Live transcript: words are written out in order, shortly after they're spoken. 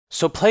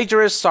So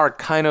plagiarists are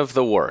kind of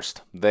the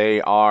worst. They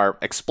are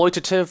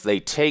exploitative, they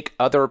take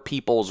other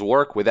people's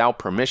work without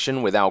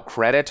permission, without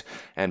credit,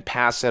 and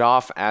pass it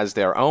off as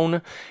their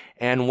own.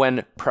 And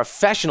when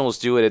professionals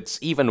do it, it's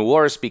even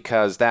worse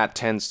because that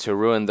tends to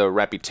ruin the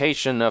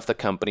reputation of the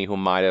company who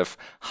might have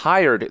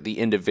hired the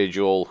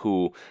individual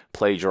who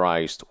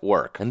plagiarized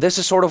work. And this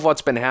is sort of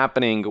what's been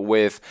happening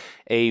with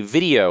a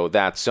video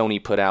that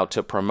Sony put out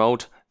to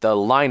promote the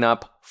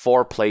lineup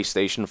for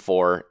PlayStation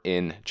 4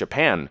 in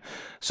Japan.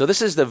 So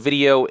this is the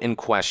video in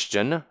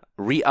question,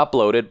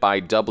 re-uploaded by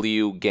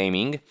W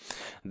Gaming.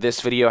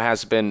 This video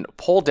has been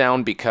pulled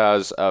down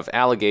because of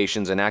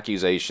allegations and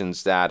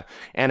accusations that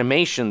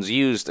animations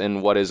used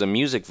in what is a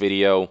music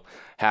video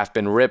have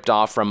been ripped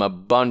off from a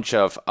bunch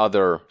of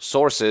other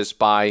sources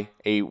by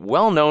a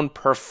well-known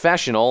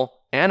professional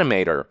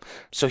animator.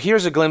 So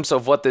here's a glimpse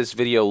of what this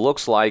video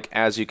looks like.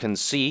 As you can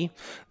see,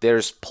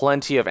 there's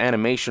plenty of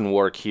animation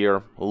work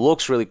here.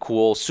 Looks really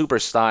cool, super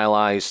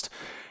stylized,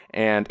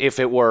 and if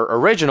it were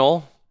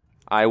original,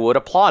 I would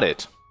applaud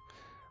it.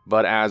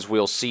 But as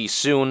we'll see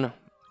soon,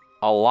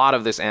 a lot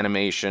of this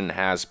animation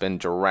has been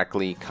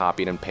directly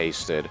copied and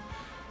pasted.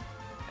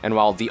 And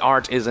while the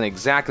art isn't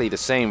exactly the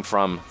same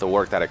from the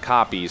work that it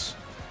copies,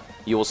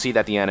 you will see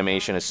that the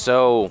animation is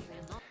so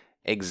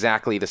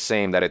exactly the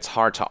same that it's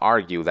hard to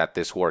argue that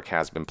this work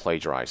has been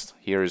plagiarized.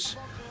 Here's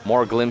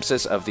more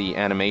glimpses of the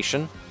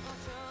animation.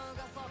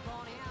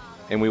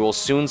 And we will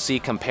soon see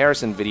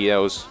comparison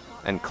videos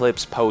and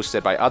clips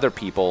posted by other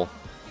people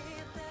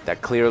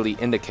that clearly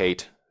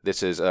indicate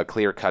this is a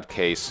clear-cut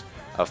case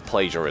of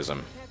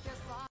plagiarism.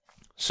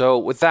 So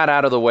with that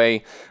out of the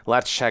way,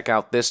 let's check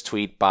out this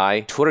tweet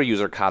by Twitter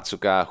user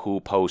Katsuka, who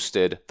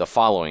posted the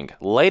following.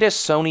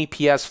 Latest Sony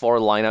PS4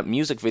 lineup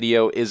music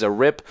video is a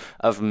rip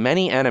of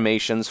many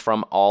animations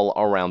from all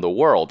around the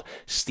world.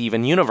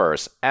 Steven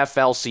Universe,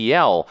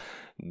 FLCL,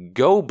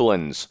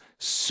 Goblins,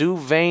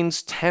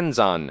 Sylvain's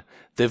Tenzan.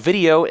 The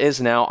video is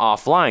now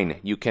offline.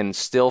 You can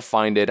still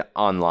find it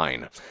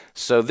online.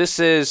 So this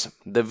is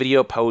the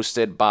video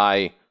posted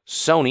by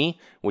Sony,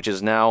 which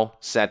is now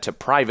set to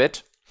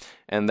private.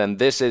 And then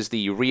this is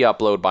the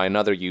re-upload by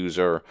another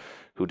user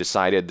who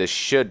decided this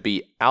should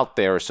be out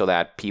there so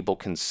that people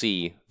can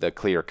see the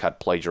clear-cut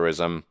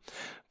plagiarism.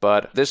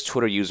 But this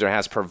Twitter user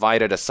has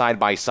provided a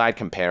side-by-side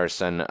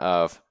comparison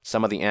of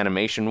some of the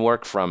animation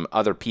work from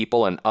other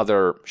people and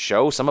other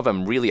shows, some of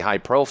them really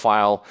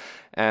high-profile,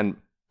 and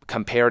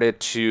compared it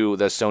to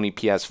the Sony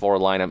PS4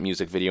 lineup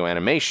music video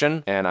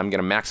animation. And I'm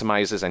going to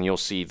maximize this, and you'll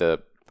see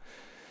the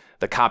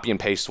copy and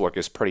paste work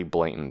is pretty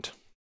blatant.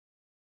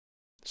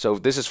 So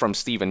this is from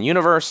Steven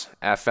Universe,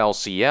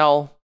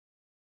 FLCL,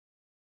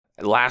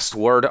 Last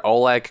Word,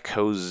 Oleg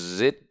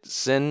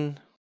Kozitsyn,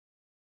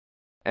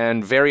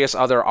 and various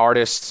other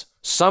artists,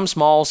 some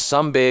small,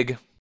 some big.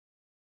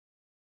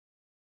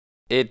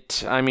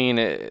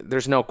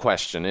 There's no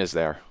question, is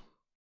there?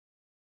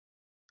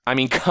 I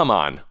mean, come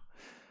on.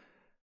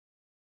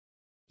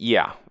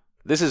 Yeah,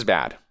 this is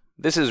bad.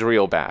 This is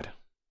real bad.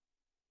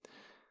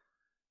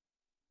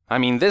 I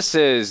mean, this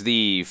is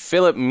the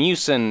Philip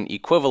Mewson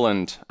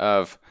equivalent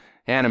of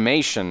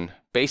animation,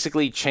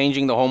 basically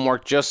changing the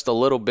homework just a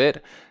little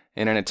bit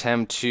in an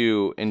attempt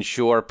to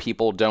ensure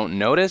people don't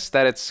notice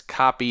that it's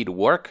copied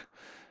work.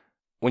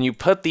 When you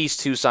put these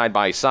two side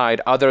by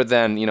side, other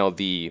than,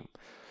 the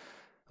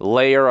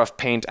layer of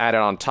paint added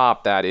on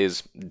top that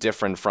is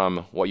different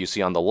from what you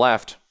see on the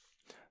left,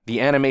 the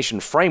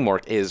animation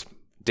framework is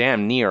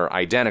damn near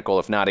identical,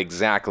 if not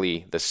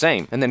exactly the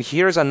same. And then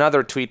here's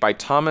another tweet by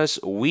Thomas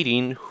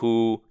Wheating,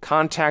 who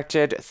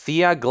contacted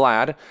Thea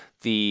Glad,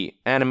 the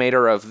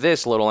animator of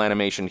this little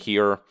animation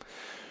here,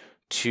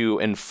 to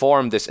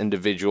inform this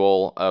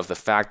individual of the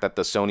fact that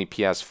the Sony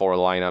PS4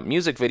 lineup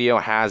music video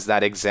has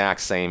that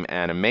exact same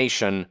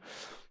animation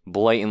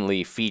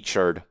blatantly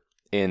featured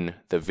in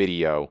the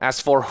video. As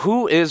for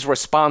who is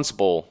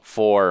responsible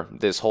for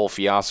this whole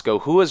fiasco,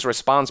 who is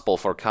responsible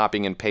for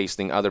copying and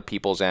pasting other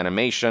people's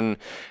animation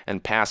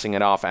and passing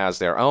it off as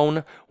their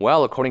own,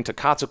 well, according to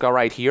Katsuka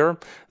right here,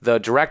 the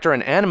director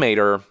and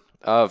animator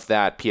of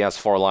that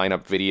PS4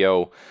 lineup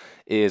video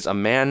is a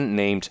man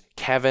named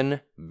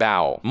Kevin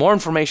Bao. More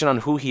information on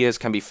who he is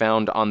can be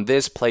found on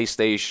this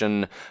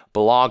PlayStation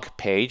blog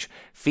page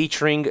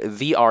featuring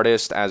the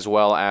artist as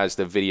well as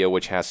the video,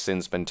 which has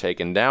since been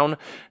taken down.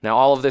 Now,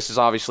 all of this is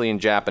obviously in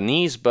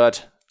Japanese,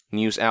 but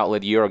news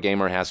outlet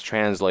Eurogamer has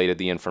translated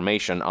the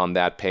information on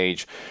that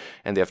page,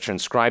 and they have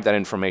transcribed that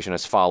information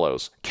as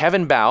follows.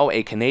 Kevin Bao,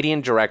 a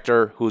Canadian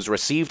director who's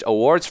received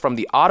awards from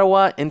the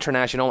Ottawa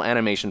International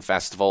Animation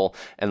Festival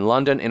and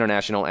London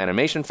International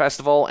Animation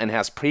Festival, and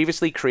has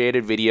previously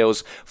created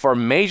videos for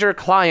major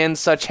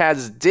clients such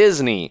as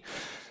Disney.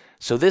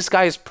 So this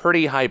guy is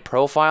pretty high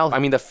profile. I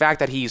mean, the fact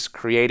that he's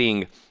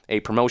creating a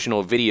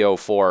promotional video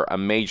for a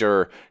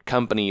major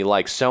company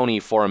like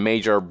Sony, for a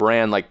major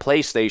brand like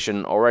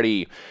PlayStation,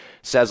 already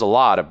says a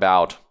lot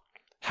about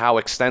how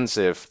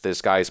extensive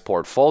this guy's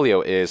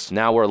portfolio is.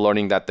 Now we're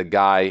learning that the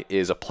guy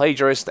is a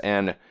plagiarist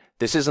and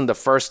This isn't the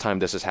first time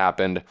this has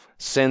happened.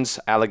 Since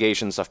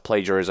allegations of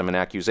plagiarism and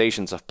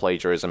accusations of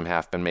plagiarism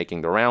have been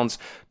making the rounds,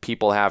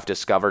 people have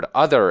discovered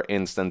other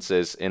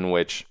instances in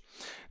which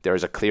there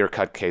is a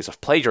clear-cut case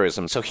of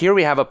plagiarism. So here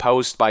we have a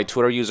post by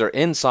Twitter user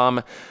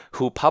Insom,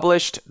 who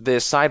published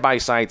this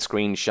side-by-side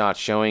screenshot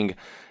showing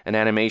an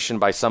animation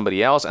by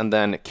somebody else and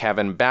then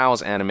Kevin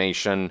Bao's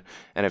animation.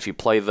 And if you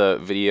play the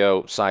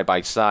video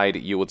side-by-side,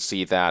 you would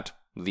see that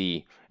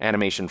the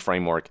animation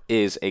framework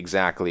is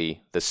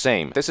exactly the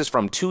same. This is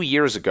from 2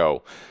 years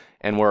ago,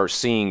 and we're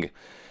seeing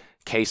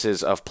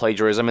cases of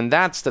plagiarism. And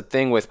that's the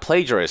thing with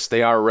plagiarists.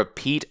 They are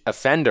repeat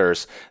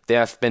offenders. They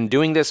have been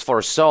doing this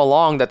for so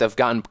long that they've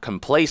gotten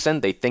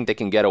complacent. They think they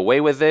can get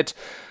away with it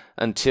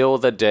until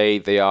the day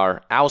they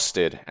are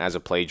ousted as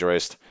a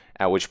plagiarist,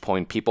 at which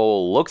point people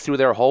will look through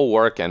their whole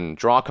work and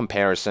draw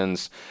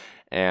comparisons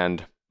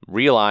and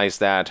realize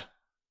that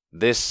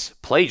this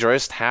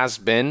plagiarist has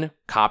been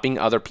copying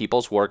other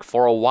people's work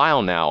for a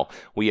while now.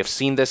 We have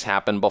seen this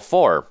happen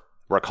before.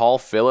 Recall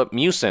Philip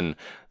Mewson,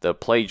 the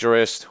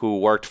plagiarist who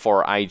worked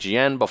for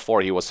IGN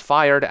before he was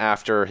fired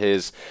after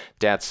his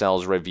Dead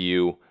Cells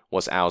review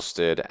was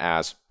ousted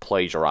as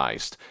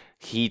plagiarized.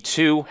 He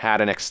too had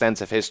an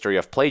extensive history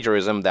of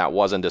plagiarism that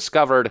wasn't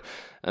discovered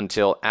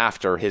until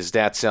after his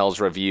Dead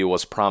Cells review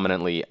was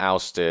prominently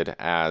ousted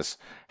as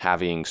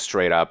having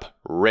straight up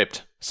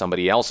ripped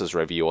somebody else's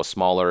review, a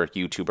smaller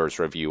YouTuber's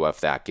review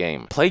of that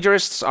game.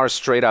 Plagiarists are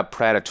straight up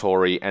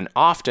predatory and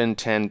often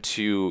tend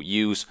to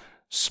use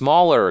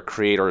smaller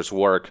creators'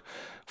 work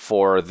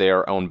for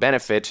their own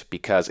benefit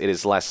because it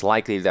is less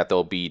likely that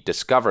they'll be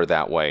discovered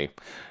that way.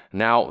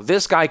 Now,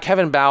 this guy,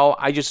 Kevin Bao,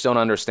 I just don't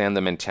understand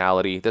the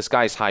mentality. This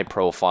guy's high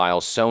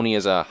profile. Sony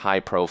is a high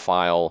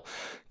profile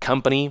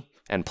company,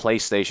 and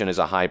PlayStation is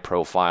a high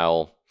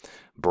profile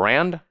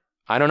brand.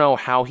 I don't know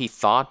how he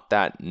thought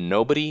that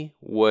nobody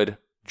would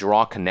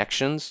draw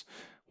connections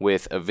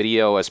with a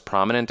video as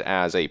prominent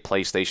as a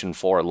PlayStation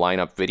 4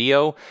 lineup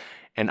video.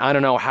 And I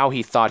don't know how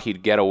he thought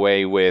he'd get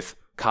away with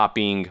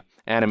copying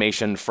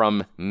animation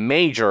from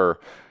major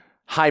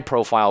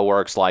high-profile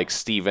works like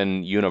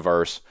Steven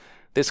Universe.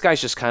 This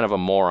guy's just kind of a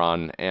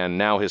moron, and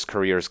now his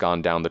career's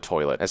gone down the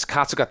toilet. As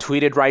Katsuka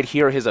tweeted right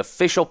here, his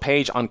official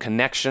page on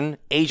Connection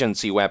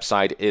agency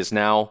website is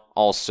now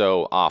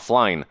also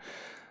offline.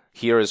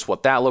 Here is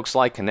what that looks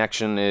like.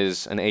 Connection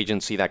is an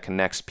agency that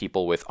connects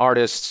people with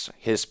artists.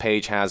 His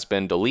page has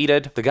been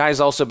deleted. The guy's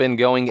also been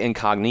going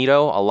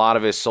incognito. A lot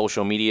of his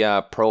social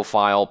media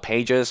profile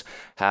pages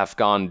have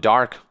gone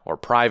dark or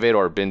private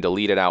or been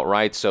deleted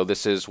outright. So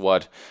this is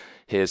what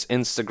his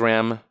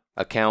Instagram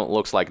account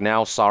looks like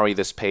now. Sorry,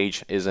 this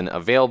page isn't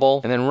available.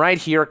 And then right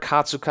here,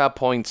 Katsuka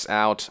points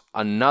out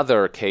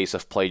another case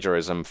of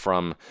plagiarism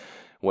from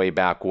way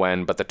back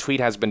when, but the tweet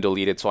has been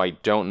deleted, so I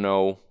don't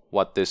know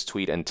what this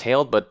tweet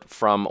entailed, but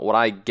from what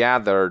I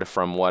gathered,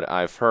 from what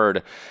I've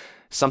heard,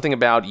 something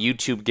about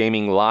YouTube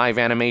Gaming Live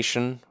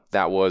animation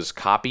that was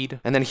copied.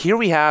 And then here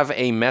we have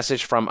a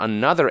message from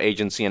another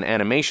agency, an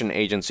animation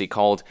agency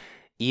called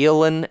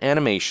Elan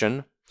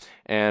Animation,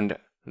 and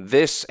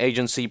this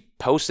agency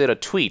posted a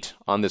tweet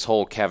on this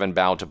whole Kevin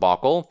Bao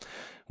debacle,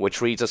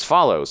 which reads as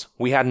follows: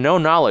 "We had no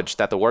knowledge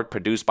that the work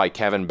produced by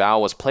Kevin Bao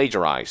was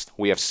plagiarized.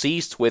 We have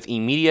ceased with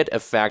immediate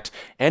effect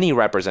any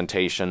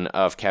representation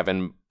of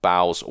Kevin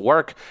Bao's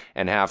work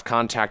and have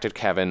contacted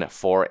Kevin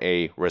for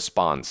a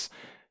response."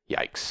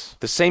 Yikes.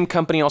 The same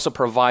company also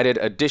provided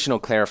additional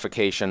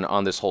clarification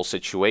on this whole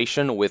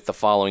situation with the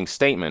following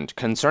statement.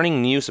 "Concerning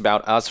news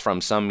about us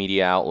from some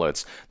media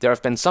outlets, there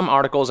have been some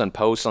articles and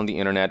posts on the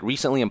internet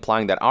recently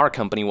implying that our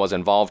company was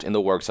involved in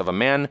the works of a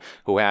man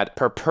who had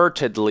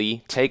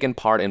purportedly taken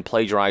part in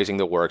plagiarizing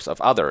the works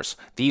of others.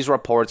 These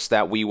reports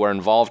that we were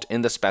involved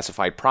in the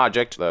specified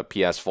project, the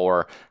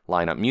PS4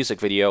 lineup music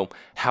video,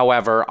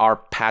 however, are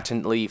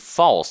patently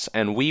false,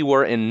 and we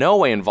were in no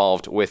way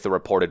involved with the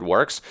reported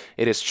works.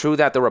 It is true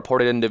that the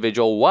reported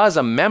individual was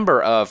a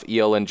member of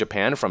Elan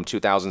Japan from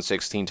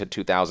 2016 to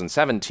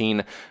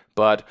 2017,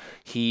 but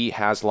he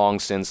has long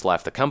since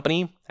left the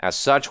company. As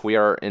such, we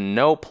are in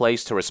no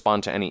place to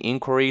respond to any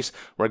inquiries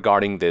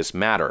regarding this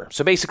matter."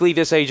 So basically,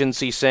 this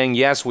agency saying,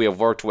 yes, we have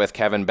worked with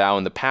Kevin Bao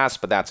in the past,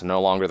 but that's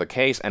no longer the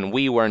case, and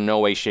we were in no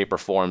way, shape, or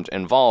form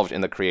involved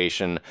in the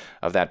creation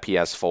of that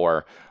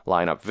PS4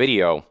 lineup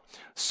video.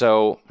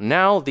 So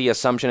now the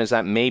assumption is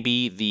that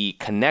maybe the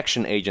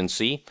Connection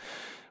agency,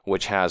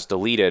 which has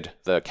deleted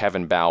the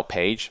Kevin Bao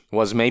page,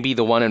 was maybe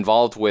the one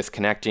involved with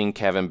connecting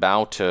Kevin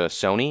Bao to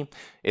Sony.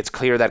 It's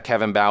clear that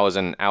Kevin Bao is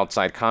an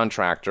outside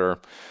contractor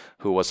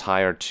who was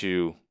hired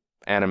to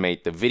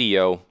animate the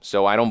video,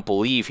 so I don't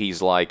believe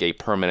he's like a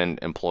permanent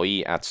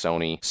employee at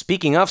Sony.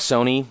 Speaking of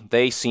Sony,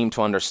 they seem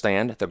to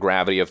understand the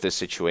gravity of this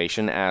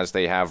situation as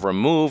they have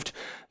removed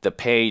the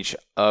page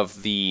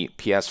of the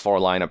PS4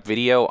 lineup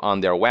video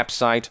on their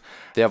website.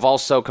 They have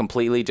also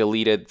completely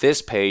deleted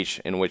this page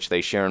in which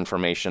they share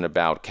information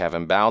about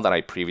Kevin Bao that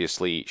I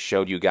previously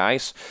showed you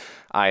guys.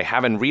 I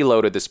haven't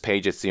reloaded this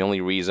page. It's the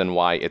only reason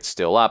why it's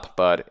still up.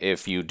 But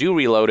if you do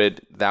reload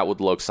it, that would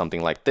look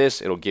something like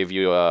this. It'll give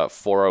you a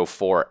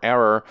 404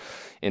 error,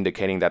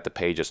 indicating that the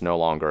page is no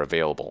longer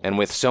available. And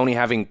with Sony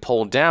having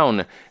pulled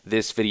down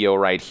this video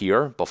right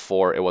here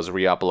before it was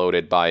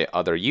re-uploaded by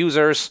other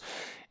users,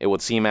 it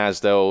would seem as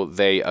though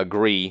they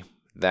agree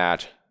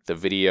that the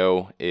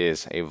video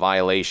is a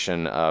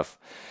violation of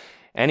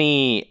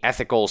any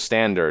ethical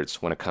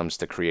standards when it comes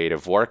to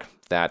creative work,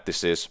 that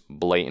this is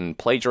blatant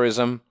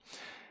plagiarism.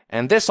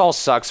 And this all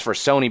sucks for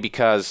Sony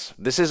because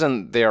this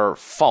isn't their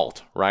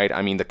fault, right?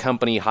 I mean, the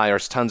company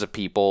hires tons of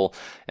people,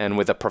 and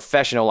with a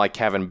professional like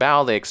Kevin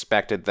Bao, they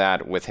expected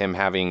that with him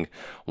having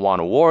won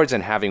awards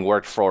and having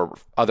worked for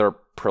other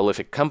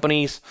prolific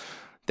companies,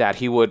 that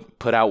he would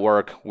put out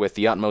work with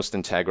the utmost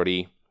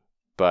integrity.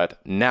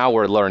 But now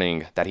we're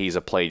learning that he's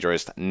a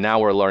plagiarist. Now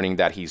we're learning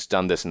that he's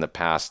done this in the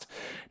past.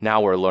 Now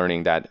we're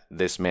learning that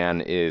this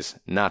man is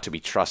not to be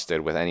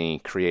trusted with any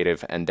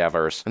creative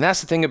endeavors. And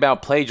that's the thing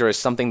about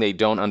plagiarists, something they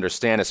don't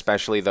understand,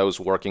 especially those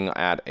working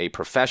at a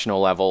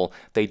professional level.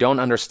 They don't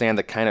understand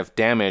the kind of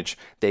damage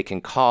they can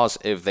cause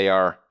if they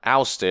are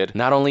ousted.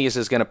 Not only is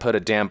this going to put a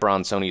damper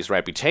on Sony's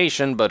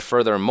reputation, but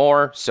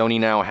furthermore, Sony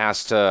now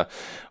has to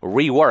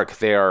rework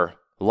their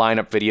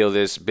lineup video,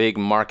 this big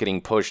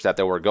marketing push that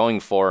they were going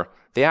for.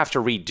 They have to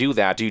redo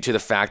that due to the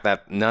fact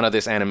that none of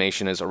this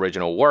animation is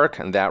original work,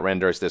 and that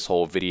renders this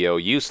whole video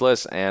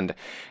useless and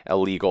a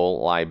legal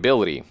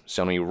liability.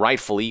 Sony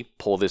rightfully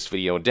pulled this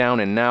video down,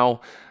 and now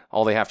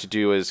all they have to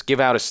do is give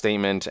out a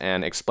statement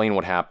and explain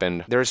what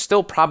happened. They're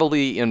still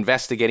probably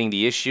investigating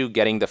the issue,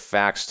 getting the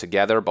facts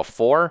together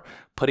before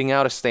putting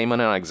out a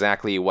statement on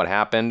exactly what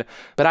happened.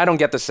 But I don't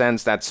get the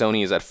sense that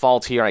Sony is at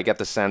fault here. I get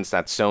the sense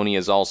that Sony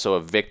is also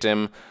a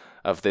victim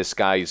of this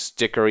guy's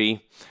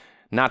dickery.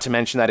 Not to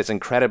mention that it's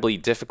incredibly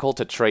difficult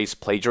to trace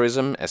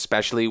plagiarism,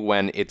 especially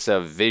when it's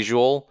a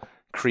visual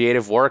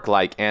creative work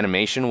like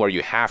animation, where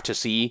you have to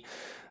see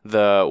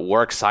the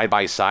work side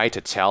by side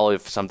to tell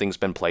if something's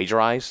been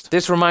plagiarized.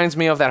 This reminds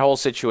me of that whole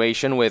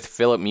situation with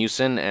Philip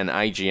Mewson and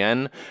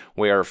IGN,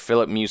 where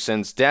Philip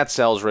Mewson's Dead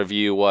Cells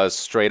review was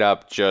straight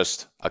up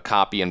just a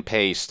copy and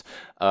paste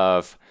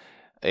of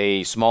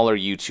a smaller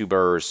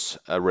YouTuber's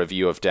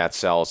review of Dead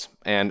Cells.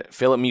 And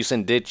Philip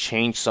Mewson did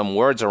change some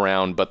words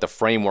around, but the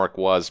framework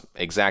was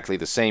exactly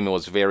the same. It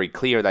was very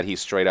clear that he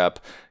straight up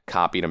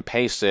copied and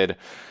pasted.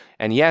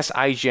 And yes,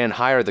 IGN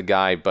hired the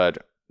guy,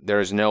 but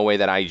there's no way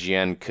that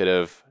IGN could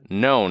have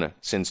known,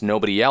 since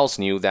nobody else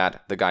knew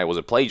that the guy was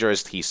a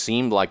plagiarist. He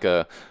seemed like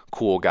a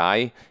cool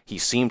guy. He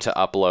seemed to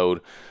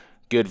upload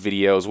good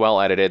videos,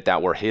 well edited,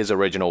 that were his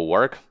original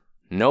work.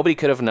 Nobody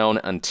could have known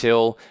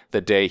until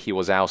the day he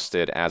was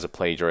ousted as a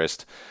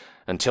plagiarist,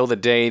 until the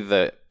day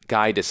the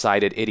guy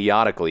decided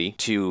idiotically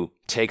to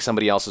take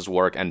somebody else's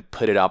work and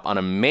put it up on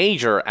a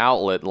major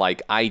outlet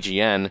like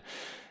IGN,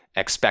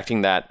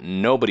 expecting that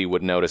nobody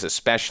would notice,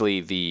 especially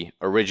the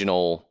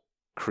original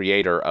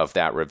creator of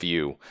that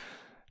review.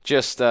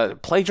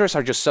 Plagiarists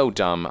are just so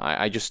dumb.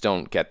 I just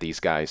don't get these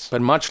guys.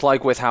 But much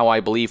like with how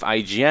I believe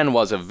IGN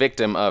was a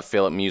victim of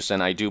Philip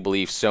Mewson, I do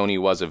believe Sony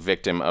was a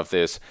victim of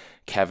this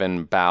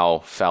Kevin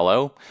Bao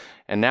fellow.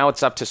 And now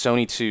it's up to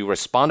Sony to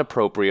respond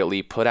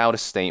appropriately, put out a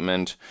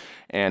statement,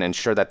 and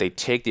ensure that they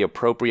take the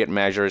appropriate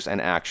measures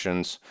and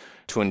actions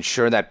to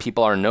ensure that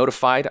people are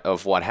notified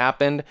of what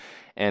happened,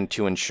 and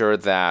to ensure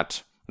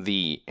that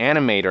the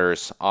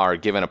animators are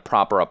given a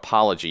proper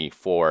apology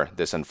for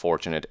this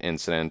unfortunate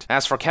incident.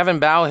 As for Kevin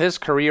Bao, his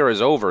career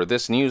is over.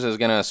 This news is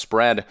going to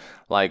spread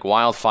like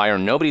wildfire.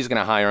 Nobody's going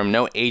to hire him.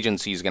 No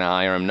agency's going to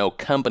hire him. No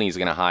company's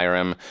going to hire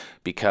him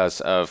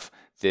because of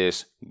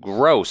this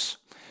gross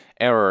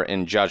error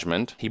in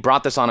judgment. He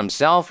brought this on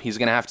himself. He's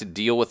going to have to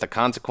deal with the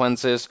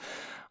consequences.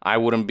 I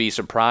wouldn't be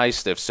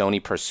surprised if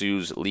Sony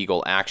pursues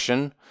legal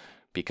action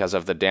because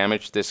of the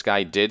damage this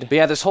guy did. But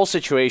yeah, this whole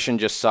situation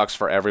just sucks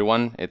for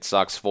everyone. It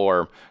sucks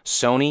for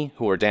Sony,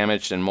 who were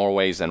damaged in more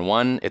ways than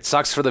one. It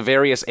sucks for the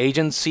various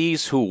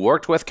agencies who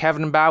worked with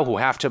Kevin Bao, who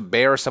have to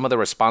bear some of the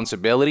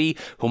responsibility,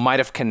 who might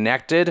have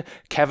connected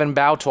Kevin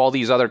Bao to all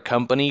these other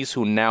companies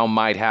who now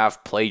might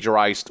have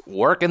plagiarized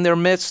work in their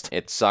midst.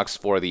 It sucks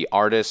for the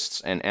artists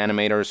and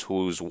animators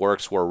whose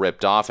works were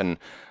ripped off and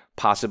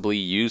possibly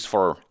used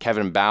for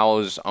Kevin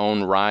Bao's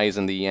own rise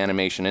in the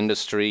animation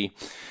industry.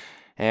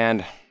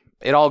 And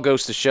it all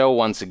goes to show,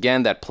 once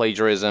again, that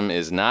plagiarism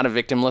is not a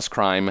victimless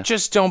crime.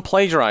 Just don't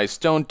plagiarize.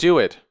 Don't do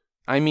it.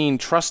 I mean,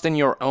 trust in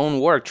your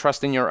own work.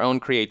 Trust in your own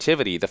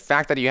creativity. The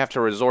fact that you have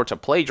to resort to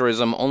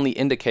plagiarism only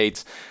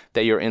indicates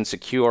that you're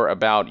insecure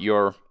about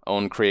your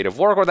own creative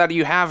work, or that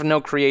you have no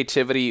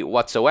creativity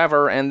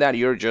whatsoever, and that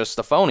you're just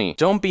a phony.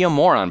 Don't be a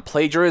moron.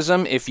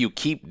 Plagiarism, if you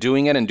keep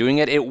doing it and doing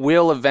it, it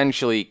will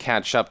eventually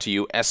catch up to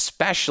you,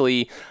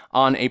 especially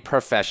on a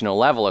professional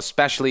level,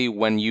 especially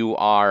when you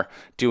are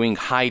doing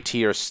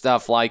high-tier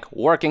stuff like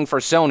working for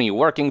Sony,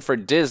 working for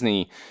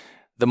Disney.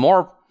 The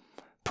more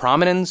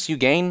prominence you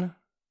gain,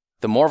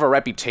 the more of a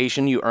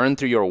reputation you earn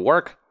through your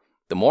work,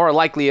 the more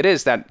likely it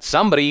is that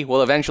somebody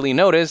will eventually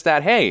notice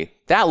that, hey,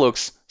 that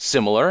looks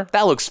similar,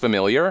 that looks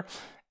familiar,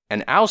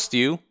 and oust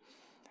you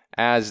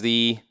as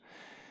the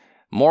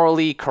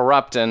morally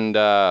corrupt and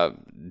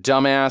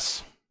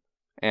dumbass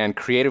and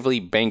creatively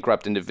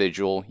bankrupt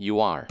individual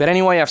you are. But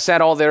anyway, I've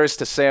said all there is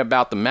to say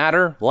about the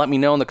matter. Let me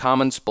know in the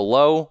comments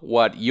below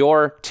what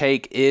your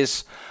take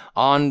is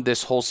on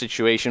this whole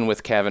situation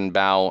with Kevin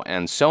Bao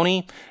and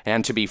Sony.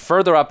 And to be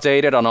further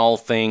updated on all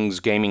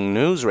things gaming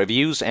news,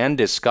 reviews, and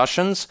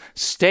discussions,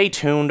 stay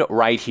tuned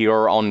right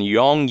here on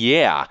Young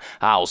Yeah.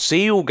 I'll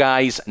see you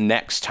guys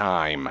next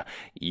time.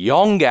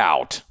 Young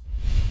out.